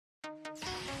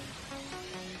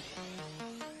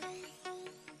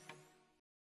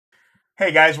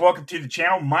Hey guys, welcome to the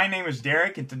channel. My name is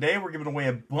Derek, and today we're giving away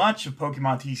a bunch of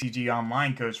Pokemon TCG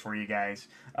online codes for you guys.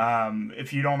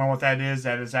 If you don't know what that is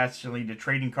actually the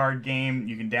trading card game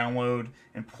you can download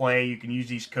and play. You can use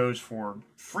these codes for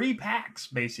free packs,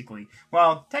 basically.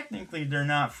 Well, technically they're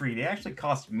not free. They actually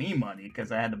cost me money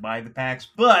because I had to buy the packs,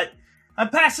 but I'm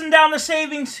passing down the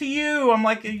savings to you. I'm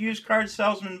like a used card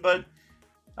salesman, but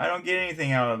I don't get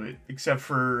anything out of it except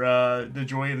for the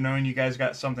joy of knowing you guys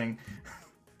got something.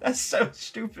 That's so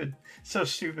stupid. So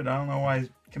stupid. I don't know why I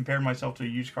compared myself to a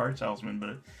used car salesman,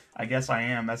 but I guess I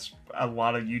am. That's a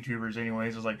lot of YouTubers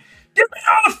anyways. It's like, give me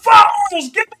all the followers!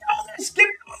 Give me all this! Give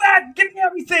me all that! Give me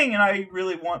everything! And I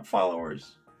really want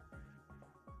followers.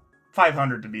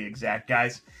 500 to be exact,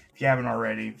 guys. If you haven't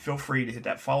already, feel free to hit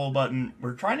that follow button.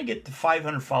 We're trying to get to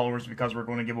 500 followers because we're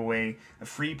going to give away a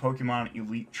free Pokemon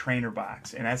Elite Trainer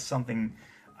box. And that's something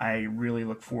I really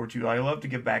look forward to. I love to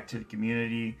give back to the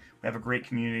community. We have a great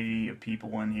community of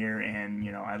people in here, and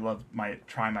you know, I love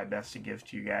trying my best to give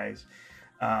to you guys.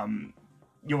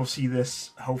 You'll see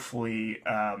this. Hopefully,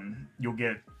 you'll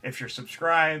get, if you're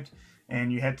subscribed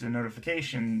and you hit the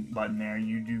notification button there,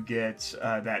 you do get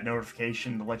that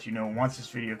notification to let you know once this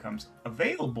video comes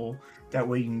available. That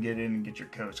way you can get in and get your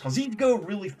codes, because these go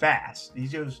really fast.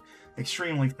 These go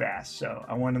extremely fast. So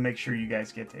I want to make sure you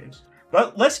guys get those.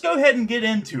 But let's go ahead and get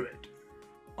into it.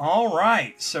 All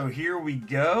right, so here we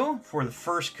go for the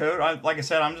first code. Like I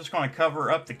said, I'm just going to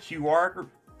cover up the QR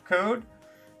code.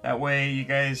 That way you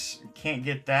guys can't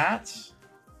get that.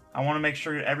 I want to make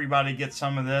sure everybody gets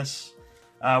some of this.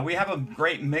 We have a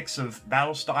great mix of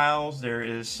battle styles. There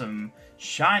is some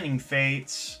Shining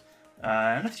Fates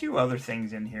and a few other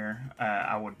things in here,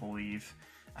 I would believe.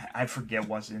 I forget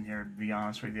what's in here, to be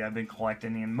honest with you. I've been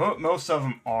collecting, and most of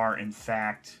them are, in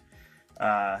fact...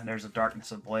 there's a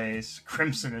Darkness Ablaze,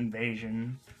 Crimson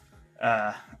Invasion.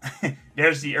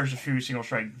 There's the Urshifu Single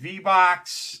Strike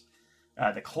V-Box,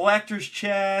 the Collector's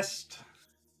Chest,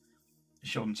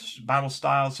 showing battle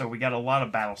styles. So we got a lot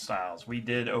of battle styles. We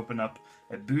did open up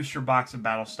a booster box of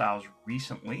battle styles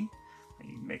recently.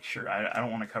 Make sure I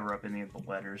don't want to cover up any of the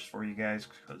letters for you guys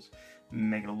because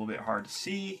make it a little bit hard to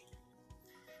see.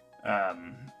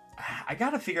 I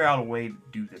got to figure out a way to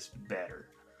do this better.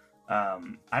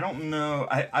 I don't know.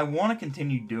 I want to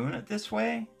continue doing it this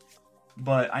way,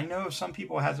 but I know some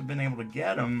people hasn't been able to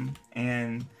get them,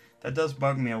 and that does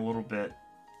bug me a little bit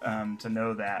to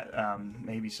know that.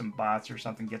 Maybe some bots or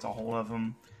something gets a hold of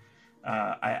them.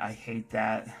 I hate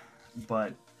that,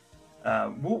 but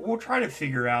we'll try to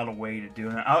figure out a way to do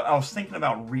it. I was thinking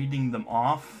about reading them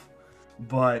off,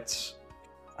 but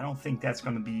I don't think that's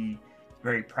going to be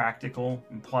very practical,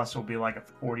 and plus it'll be like a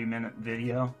 40-minute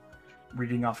video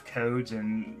reading off codes,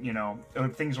 and you know,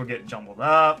 things will get jumbled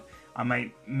up. I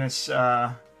might miss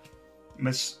a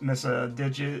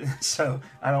digit, so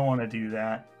I don't want to do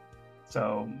that.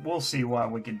 So we'll see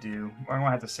what we can do. We're gonna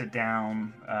have to sit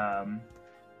down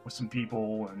with some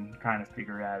people and kind of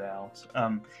figure that out.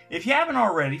 If you haven't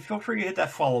already, feel free to hit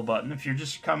that follow button. If you're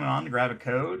just coming on to grab a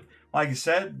code, like I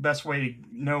said, best way to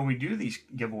know we do these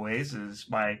giveaways is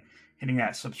by hitting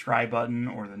that subscribe button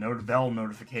or the bell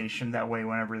notification. That way,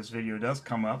 whenever this video does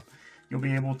come up, you'll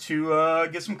be able to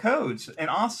get some codes. And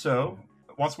also,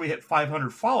 once we hit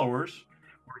 500 followers,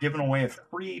 we're giving away a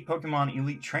free Pokemon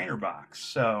Elite Trainer box.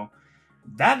 So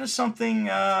that is something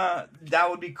that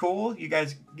would be cool. You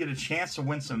guys get a chance to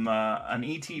win some an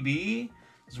ETB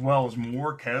as well as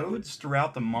more codes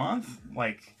throughout the month.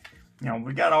 Like, you know,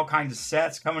 we got all kinds of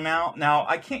sets coming out. Now,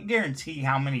 I can't guarantee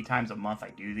how many times a month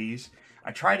I do these.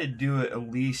 I try to do it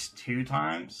at least 2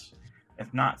 times,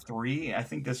 if not 3. I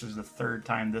think this is the 3rd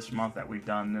time this month that we've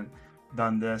done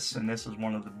this, and this is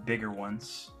one of the bigger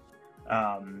ones.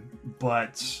 I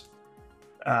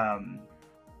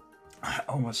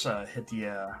almost hit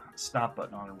the stop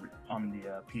button on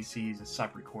the PC to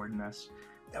stop recording this.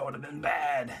 That would have been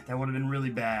bad. That would have been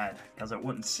really bad because it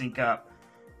wouldn't sync up.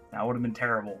 That would have been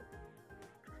terrible.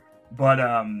 But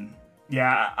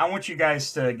yeah, I want you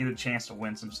guys to get a chance to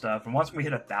win some stuff. And once we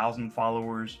hit 1,000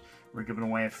 followers, we're giving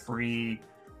away a free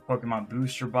Pokemon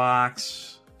booster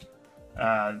box.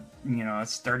 You know,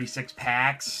 it's 36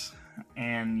 packs,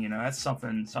 and you know, that's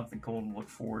something cool to look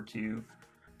forward to.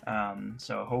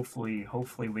 So hopefully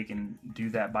we can do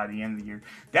that by the end of the year.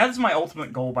 That is my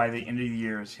ultimate goal by the end of the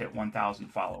year, is hit 1,000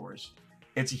 followers.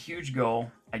 It's a huge goal.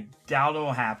 I doubt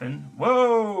it'll happen.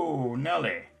 Whoa,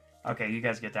 Nelly. Okay, you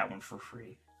guys get that one for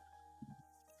free.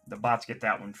 The bots get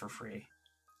that one for free.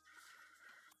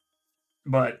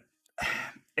 But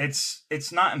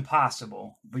it's not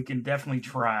impossible. We can definitely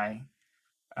try.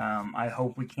 I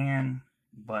hope we can,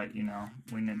 but you know,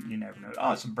 you never know.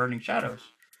 Oh, some Burning Shadows.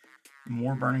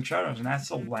 more Burning Shadows, and that's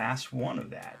the last one of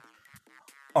that.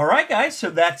 All right, guys, so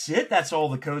that's it. That's all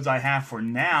the codes I have for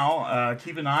now.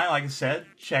 Keep an eye, like I said,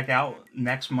 check out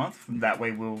next month. That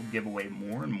way we'll give away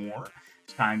more and more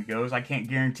as time goes. I can't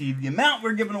guarantee the amount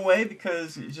we're giving away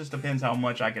because it just depends how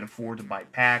much I can afford to buy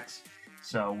packs.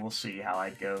 So we'll see how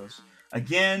that goes.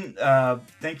 Again,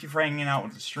 thank you for hanging out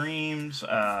with the streams.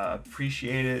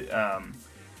 Appreciate it.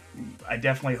 I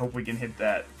definitely hope we can hit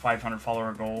that 500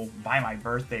 follower goal by my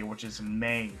birthday, which is in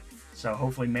May. So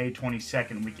hopefully May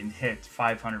 22nd we can hit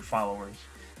 500 followers.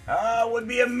 Would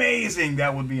be amazing.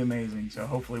 That would be amazing. So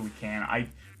hopefully we can. I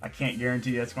can't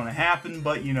guarantee that's going to happen,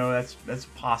 but you know that's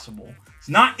possible. It's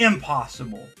not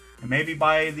impossible. And maybe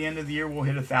by the end of the year we'll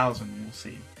hit 1,000. We'll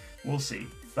see. We'll see.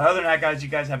 But other than that, guys, you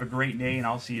guys have a great day, and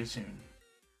I'll see you soon.